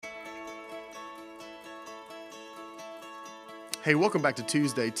Hey, welcome back to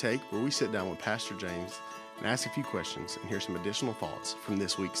Tuesday Take, where we sit down with Pastor James and ask a few questions and hear some additional thoughts from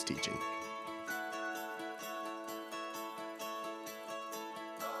this week's teaching.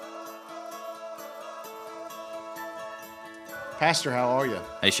 Pastor, how are you?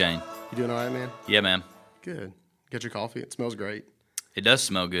 Hey, Shane. You doing all right, man? Yeah, man. Good. Get your coffee? It smells great. It does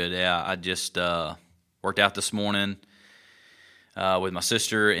smell good. Yeah, I just worked out this morning with my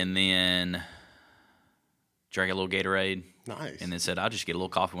sister and then drank a little Gatorade. Nice. And then said, I'll just get a little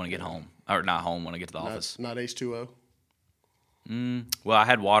coffee when I get home. Or not home, when I get to the office. Not H2O? Well, I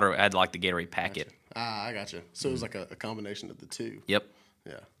had water. I had like the Gatorade packet. Gotcha. I gotcha. So it was like a combination of the two. Yep.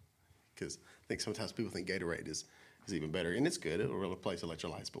 Yeah. Because I think sometimes people think Gatorade is even better. And it's good. It'll replace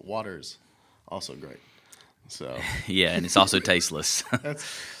electrolytes. But water is also great. So Yeah, and it's also tasteless.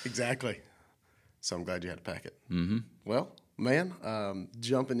 that's exactly. So I'm glad you had a packet. Mm-hmm. Well, man,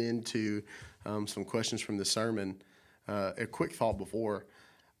 jumping into some questions from the sermon. A quick thought before.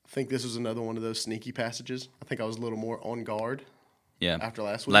 I think this was another one of those sneaky passages. I think I was a little more on guard. Yeah. After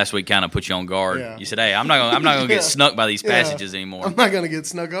last week. Last week kind of put you on guard. Yeah. You said, "Hey, I'm not gonna get snuck by these passages anymore." I'm not gonna get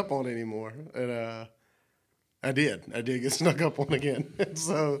snuck up on anymore. And I did get snuck up on again.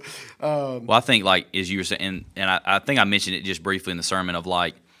 So, well, I think like as you were saying, and I think I mentioned it just briefly in the sermon of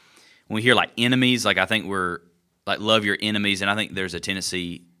like when we hear like enemies, like I think we're like love your enemies, and I think there's a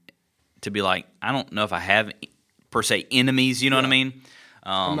tendency to be like, I don't know if I have per se enemies, you know what I mean?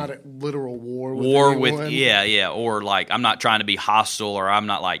 I'm not at literal war with anyone. Yeah, or like I'm not trying to be hostile, or I'm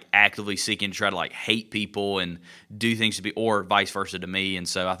not like actively seeking to try to like hate people and do things to be, or vice versa to me. And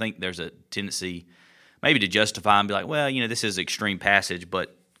so I think there's a tendency maybe to justify and be like, well, this is an extreme passage,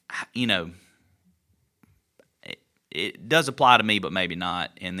 but it does apply to me, but maybe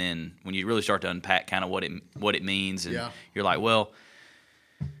not. And then when you really start to unpack kind of what it means, and you're like, well,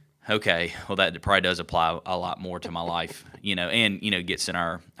 okay, well that probably does apply a lot more to my life, and gets in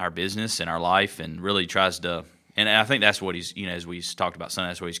our business and our life, and really tries to. And I think that's what he's, as we talked about Sunday,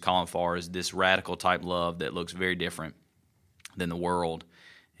 that's what he's calling for, is this radical type love that looks very different than the world,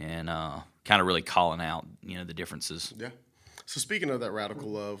 and kind of really calling out, the differences. Yeah. So speaking of that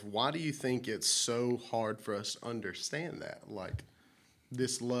radical love, why do you think it's so hard for us to understand that? Like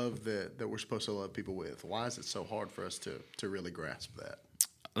this love that we're supposed to love people with. Why is it so hard for us to really grasp that?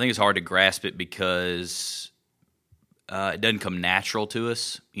 I think it's hard to grasp it because it doesn't come natural to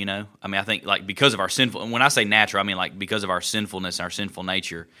us, I think like because of our sinful, and when I say natural, I mean like because of our sinfulness, our sinful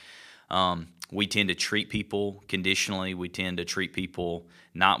nature, we tend to treat people conditionally. We tend to treat people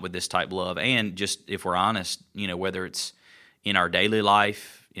not with this type of love. And just if we're honest, whether it's in our daily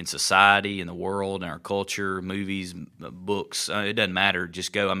life, in society, in the world, in our culture, movies, books, it doesn't matter.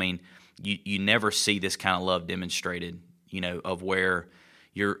 Just go. I mean, you never see this kind of love demonstrated, of where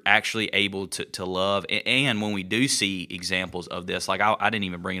you're actually able to love. And when we do see examples of this, like I didn't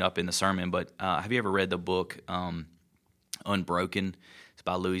even bring it up in the sermon, but have you ever read the book Unbroken? It's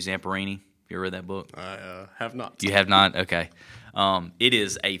by Louis Zamperini. You ever read that book? I have not. You have not? Okay. It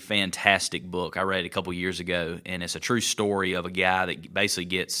is a fantastic book. I read it a couple years ago, and it's a true story of a guy that basically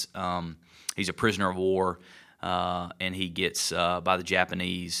gets he's a prisoner of war, and he gets by the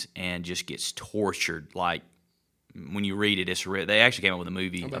Japanese and just gets tortured. Like when you read it, it's they actually came up with a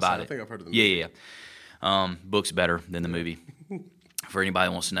movie about it. I think I've heard of the movie. Yeah. Book's better than the movie. For anybody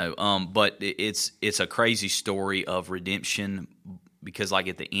that wants to know. But it's a crazy story of redemption, because like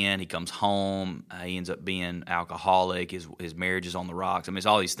at the end he comes home, he ends up being alcoholic, his marriage is on the rocks. I mean, it's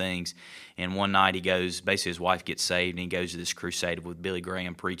all these things. And one night he goes, basically his wife gets saved, and he goes to this crusade with Billy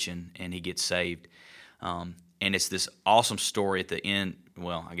Graham preaching, and he gets saved. And it's this awesome story at the end.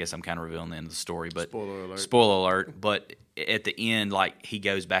 Well, I guess I'm kind of revealing the end of the story, but spoiler alert. But at the end, like he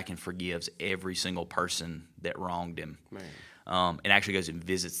goes back and forgives every single person that wronged him. Man. And actually goes and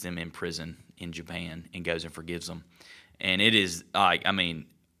visits them in prison in Japan and goes and forgives them. And it is like,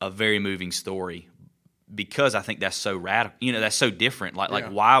 a very moving story, because I think that's so radical. That's so different. Like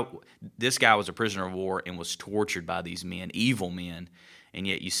why this guy was a prisoner of war and was tortured by these men, evil men, and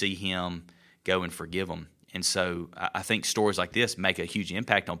yet you see him go and forgive them. And so I think stories like this make a huge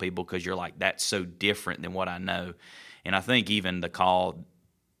impact on people, because you're like, that's so different than what I know. And I think even the call,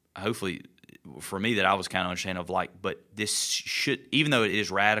 hopefully for me, that I was kind of understanding of like, but this should, even though it is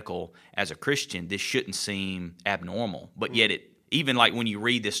radical as a Christian, this shouldn't seem abnormal. But yet even like when you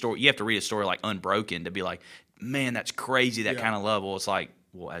read this story, you have to read a story like Unbroken to be like, man, that's crazy, that kind of love. Well, it's like,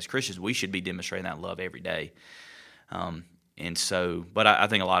 well, as Christians, we should be demonstrating that love every day. And so, but I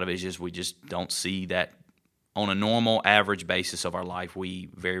think a lot of it is just we just don't see that on a normal, average basis of our life. We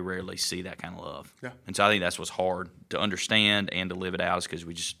very rarely see that kind of love. Yeah. And so I think that's what's hard to understand and to live it out, is because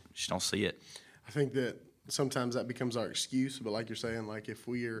we just don't see it. I think that sometimes that becomes our excuse. But like you're saying, like if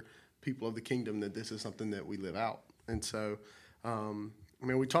we are people of the kingdom, that this is something that we live out. And so,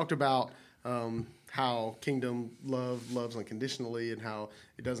 we talked about how kingdom loves unconditionally and how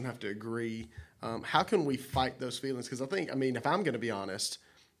it doesn't have to agree. How can we fight those feelings? Because I think, if I'm going to be honest,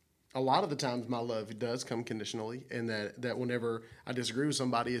 a lot of the times my love does come conditionally, and that whenever I disagree with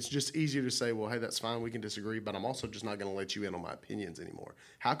somebody, it's just easier to say, well, hey, that's fine, we can disagree, but I'm also just not going to let you in on my opinions anymore.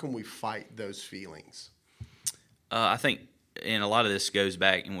 How can we fight those feelings? I think, and a lot of this goes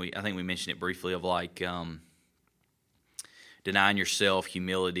back, and I think we mentioned it briefly, of like denying yourself,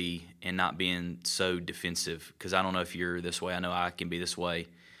 humility, and not being so defensive. Because I don't know if you're this way. I know I can be this way.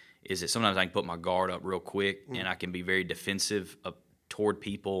 Is that sometimes I can put my guard up real quick, and I can be very defensive toward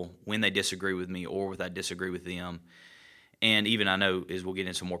people when they disagree with me or when I disagree with them. And even I know, as we'll get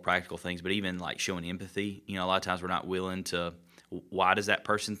into some more practical things, but even like showing empathy, a lot of times we're not willing to, why does that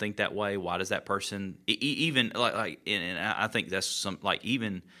person think that way? Why does that person, even and I think that's some, like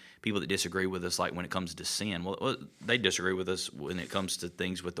even people that disagree with us, like when it comes to sin, well, they disagree with us when it comes to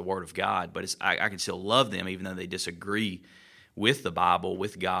things with the Word of God, but I can still love them even though they disagree with the Bible,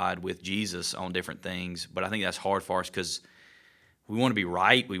 with God, with Jesus on different things. But I think that's hard for us because we want to be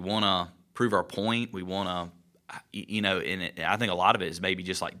right. We want to prove our point. We want to, and I think a lot of it is maybe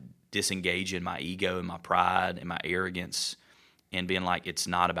just like disengaging my ego and my pride and my arrogance and being like, it's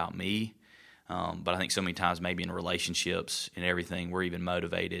not about me. But I think so many times maybe in relationships and everything, we're even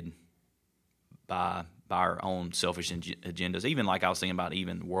motivated by our own selfish agendas. Even like I was thinking about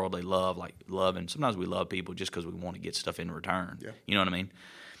even worldly love, like love. And sometimes we love people just because we want to get stuff in return. Yeah. You know what I mean?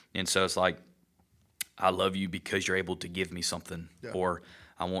 And so it's like, I love you because you're able to give me something, or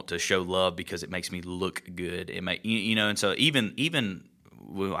I want to show love because it makes me look good. It and so even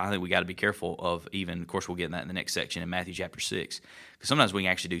I think we got to be careful of of course we'll get in that in the next section in Matthew chapter 6, because sometimes we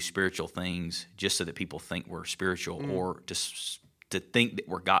can actually do spiritual things just so that people think we're spiritual, or to think that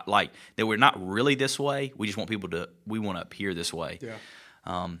we're God, like that we're not really this way. We just want we want to appear this way.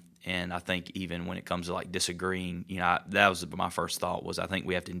 Yeah. And I think even when it comes to like disagreeing, that was my first thought was I think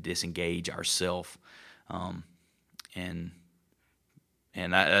we have to disengage ourselves. And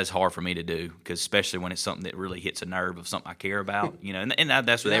that's hard for me to do, because especially when it's something that really hits a nerve of something I care about, and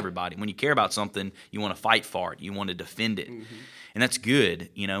that's with everybody. When you care about something, you want to fight for it, you want to defend it, and that's good.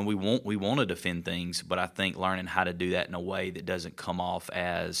 We want to defend things, but I think learning how to do that in a way that doesn't come off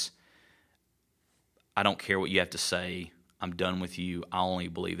as I don't care what you have to say, I'm done with you, I only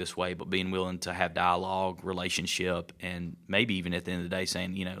believe this way, but being willing to have dialogue, relationship, and maybe even at the end of the day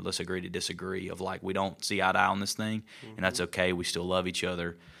saying, let's agree to disagree, of like, we don't see eye to eye on this thing, and that's okay, we still love each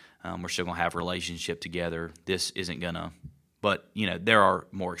other, we're still going to have a relationship together, this isn't going to, but, there are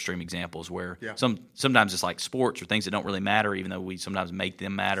more extreme examples where sometimes it's like sports or things that don't really matter, even though we sometimes make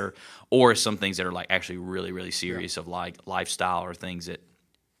them matter, or some things that are like actually really, really serious of like lifestyle or things that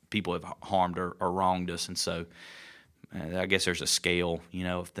people have harmed or wronged us, and so I guess there's a scale,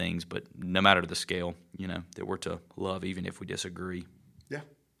 of things, but no matter the scale, that we're to love even if we disagree. Yeah.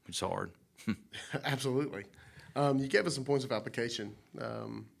 It's hard. Absolutely. You gave us some points of application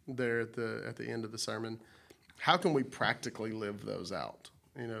there at the end of the sermon. How can we practically live those out,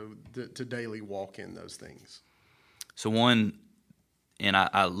 to daily walk in those things? So one, and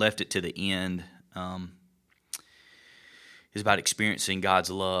I left it to the end, is about experiencing God's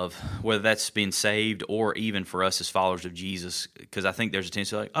love, whether that's being saved or even for us as followers of Jesus, because I think there's a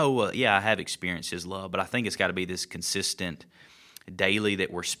tendency like, I have experienced His love, but I think it's got to be this consistent daily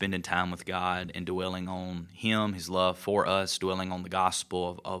that we're spending time with God and dwelling on Him, His love for us, dwelling on the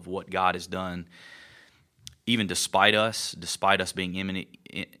gospel of what God has done, even despite us being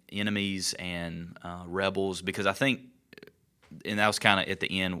enemies and rebels, because I think, and that was kind of at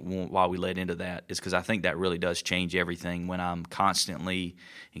the end while we led into that, is because I think that really does change everything when I'm constantly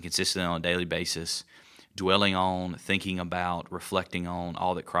and consistently on a daily basis dwelling on, thinking about, reflecting on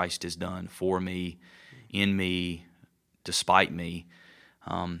all that Christ has done for me, in me, despite me.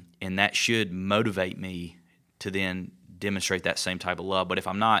 And that should motivate me to then demonstrate that same type of love. But if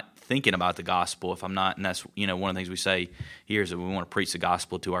I'm not thinking about the gospel, if I'm not, and that's, one of the things we say here is that we want to preach the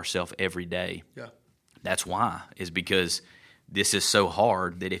gospel to ourselves every day. Yeah. That's why, is because this is so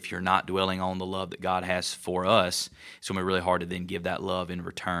hard that if you're not dwelling on the love that God has for us, it's going to be really hard to then give that love in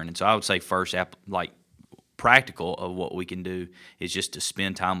return. And so I would say first, like practical of what we can do is just to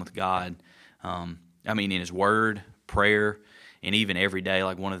spend time with God. In His Word, prayer, and even every day.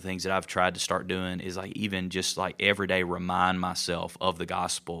 Like one of the things that I've tried to start doing is like even just like every day remind myself of the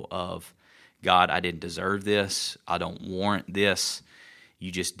gospel of God, I didn't deserve this. I don't warrant this.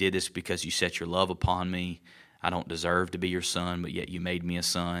 You just did this because you set your love upon me. I don't deserve to be your son, but yet you made me a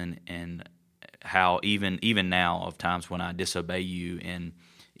son, and how even now of times when I disobey you, and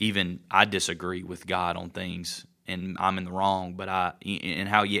even I disagree with God on things, and I'm in the wrong, and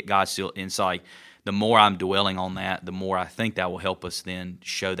how yet God still, it's like the more I'm dwelling on that, the more I think that will help us then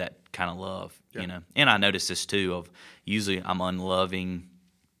show that kind of love, And I notice this too of usually I'm unloving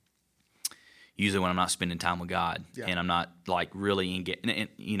usually when I'm not spending time with God, and I'm not like really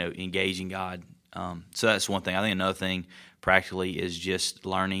engaging God. So that's one thing. I think another thing practically is just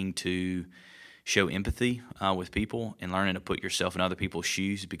learning to show empathy with people and learning to put yourself in other people's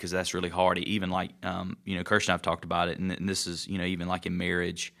shoes, because that's really hard. Even like, Kirsten and I've talked about it, and this is, even like in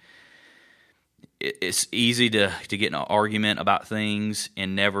marriage, it's easy to get in an argument about things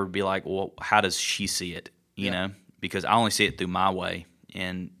and never be like, well, how does she see it? You know, because I only see it through my way.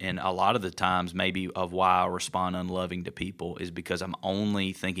 And a lot of the times maybe of why I respond unloving to people is because I'm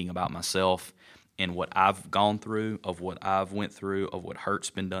only thinking about myself and what I've gone through, of what I've went through, of what hurt's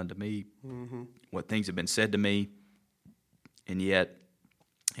been done to me, what things have been said to me. And yet,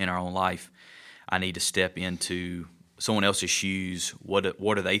 in our own life, I need to step into someone else's shoes. What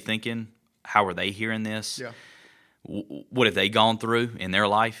are they thinking? How are they hearing this? Yeah. What have they gone through in their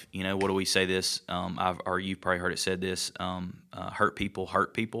life? What do we say this? You've probably heard it said this, hurt people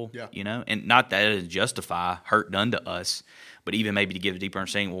hurt people, and not that it justify hurt done to us, but even maybe to give a deeper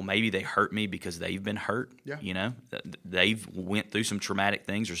understanding, well, maybe they hurt me because they've been hurt, they've went through some traumatic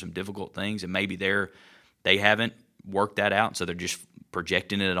things or some difficult things, and maybe they haven't worked that out, so they're just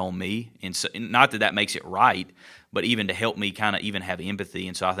projecting it on me, and so, not that makes it right, but even to help me kind of even have empathy.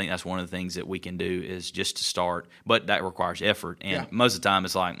 And so I think that's one of the things that we can do is just to start, but that requires effort. And most of the time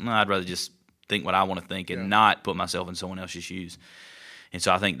it's like, I'd rather just think what I want to think and not put myself in someone else's shoes. And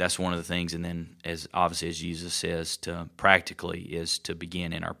so I think that's one of the things. And then as Jesus says, to practically is to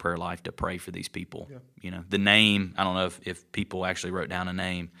begin in our prayer life to pray for these people. The name, I don't know if people actually wrote down a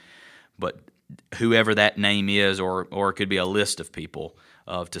name, but whoever that name is, or it could be a list of people,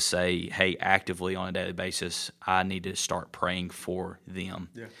 to say, hey, actively on a daily basis, I need to start praying for them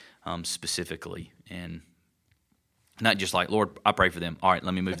specifically, and not just like, Lord, I pray for them. All right,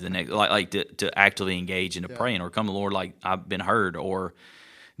 let me move to the next. Like to actively engage into praying, or come to Lord, like I've been hurt, or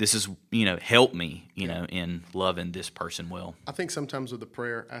this is help me in loving this person well. I think sometimes with the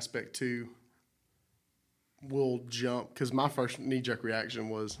prayer aspect too, we'll jump, because my first knee-jerk reaction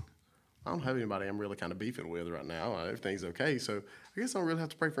was, I don't have anybody I'm really kind of beefing with right now. Everything's okay, so I guess I don't really have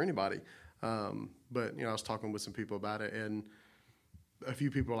to pray for anybody. But I was talking with some people about it, and a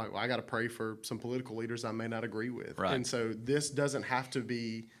few people are like, well, I got to pray for some political leaders I may not agree with. Right. And so this doesn't have to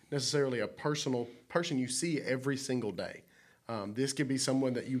be necessarily a personal person you see every single day. This could be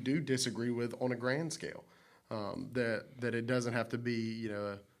someone that you do disagree with on a grand scale. That it doesn't have to be,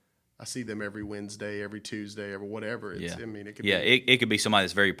 I see them every Wednesday, every Tuesday, every whatever. It could be. It could be somebody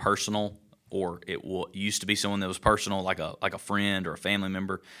that's very personal, or it used to be someone that was personal, like a friend or a family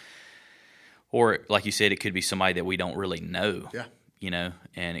member. Or, like you said, it could be somebody that we don't really know. Yeah.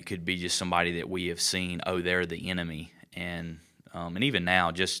 And it could be just somebody that we have seen, they're the enemy. And even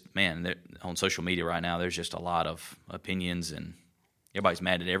now, on social media right now, there's just a lot of opinions, and everybody's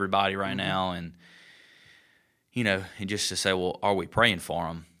mad at everybody right now. And, and just to say, well, are we praying for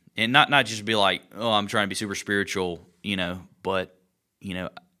them? And not just be like, I'm trying to be super spiritual, but,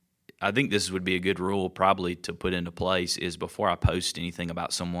 I think this would be a good rule probably to put into place is before I post anything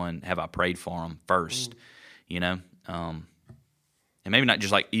about someone, have I prayed for them first, and maybe not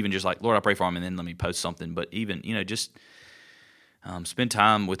just like, Lord, I pray for them, and then let me post something, but even, just spend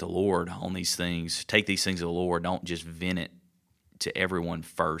time with the Lord on these things. Take these things to the Lord. Don't just vent it to everyone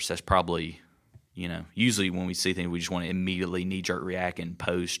first. That's probably, usually when we see things, we just want to immediately knee-jerk react and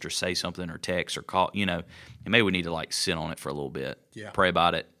post or say something or text or call, and maybe we need to like sit on it for a little bit, pray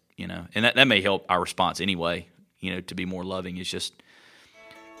about it, and that may help our response anyway, to be more loving. It's just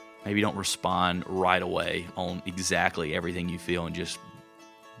maybe don't respond right away on exactly everything you feel and just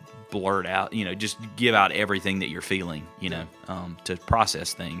blurt out, just give out everything that you're feeling, to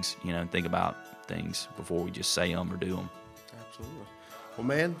process things, and think about things before we just say them or do them. Absolutely. Well,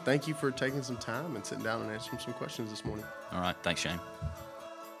 man, thank you for taking some time and sitting down and answering some questions this morning. All right. Thanks, Shane.